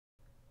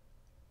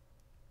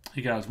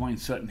Hey guys, Wayne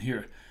Sutton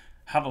here.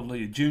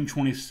 Hallelujah. June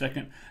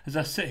 22nd. As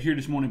I sat here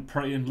this morning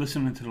praying,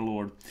 listening to the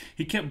Lord,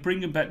 He kept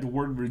bringing back the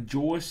word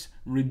rejoice,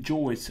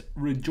 rejoice,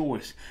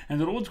 rejoice.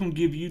 And the Lord's going to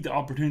give you the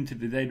opportunity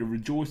today to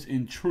rejoice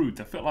in truth.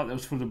 I felt like that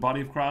was for the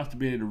body of Christ to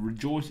be able to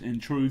rejoice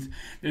in truth.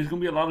 There's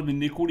going to be a lot of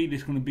iniquity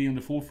that's going to be in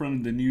the forefront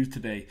of the news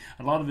today.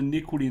 A lot of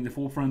iniquity in the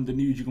forefront of the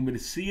news. You're going to be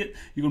able to see it.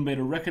 You're going to be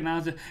able to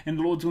recognize it. And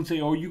the Lord's going to say,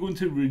 are you going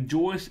to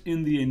rejoice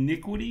in the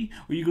iniquity?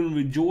 Or are you going to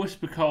rejoice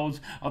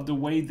because of the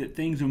way that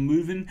things are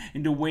moving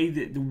and the way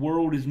that the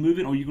world is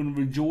moving? Or are you going to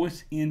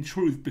rejoice in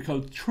truth?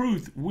 Because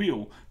truth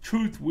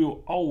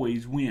will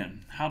always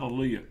win.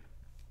 Hallelujah.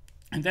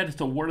 And that is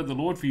the word of the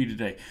Lord for you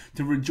today,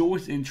 to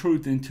rejoice in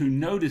truth and to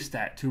notice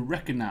that, to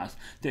recognize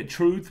that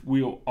truth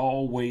will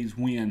always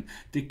win.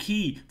 The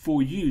key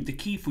for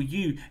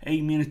you,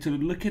 amen, is to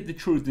look at the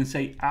truth and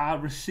say, I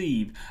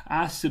receive,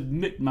 I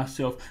submit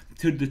myself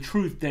to the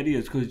truth that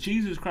is. Because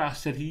Jesus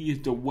Christ said He is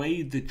the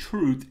way, the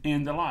truth,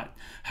 and the life.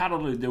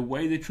 Hallelujah, the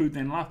way, the truth,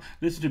 and life.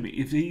 Listen to me,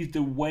 if He's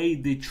the way,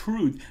 the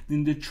truth,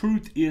 then the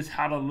truth is,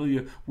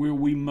 hallelujah, where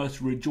we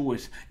must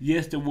rejoice.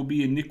 Yes, there will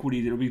be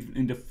iniquity that will be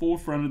in the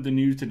forefront of the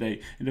news today.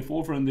 In the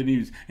forefront of the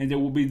news, and there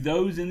will be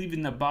those in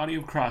even the body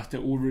of Christ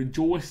that will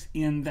rejoice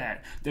in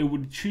that. They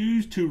would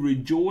choose to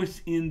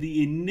rejoice in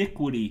the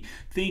iniquity,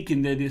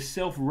 thinking that His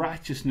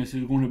self-righteousness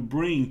is going to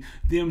bring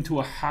them to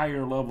a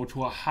higher level,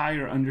 to a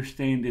higher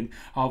understanding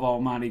of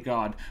Almighty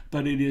God.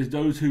 But it is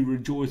those who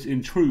rejoice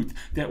in truth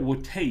that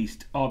will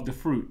taste of the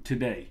fruit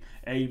today.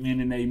 Amen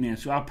and amen.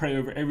 So I pray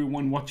over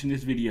everyone watching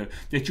this video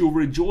that you'll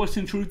rejoice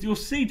in truth, you'll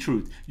see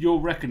truth,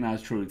 you'll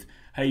recognize truth.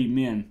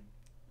 Amen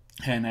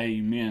and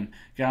amen.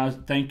 Guys,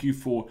 thank you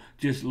for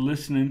just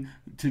listening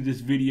to this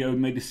video.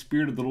 May the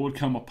Spirit of the Lord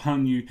come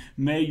upon you.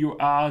 May your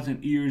eyes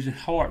and ears and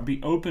heart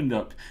be opened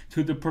up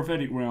to the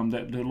prophetic realm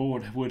that the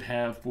Lord would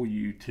have for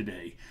you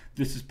today.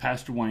 This is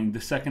Pastor Wayne,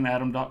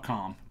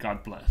 thesecondadam.com.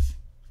 God bless.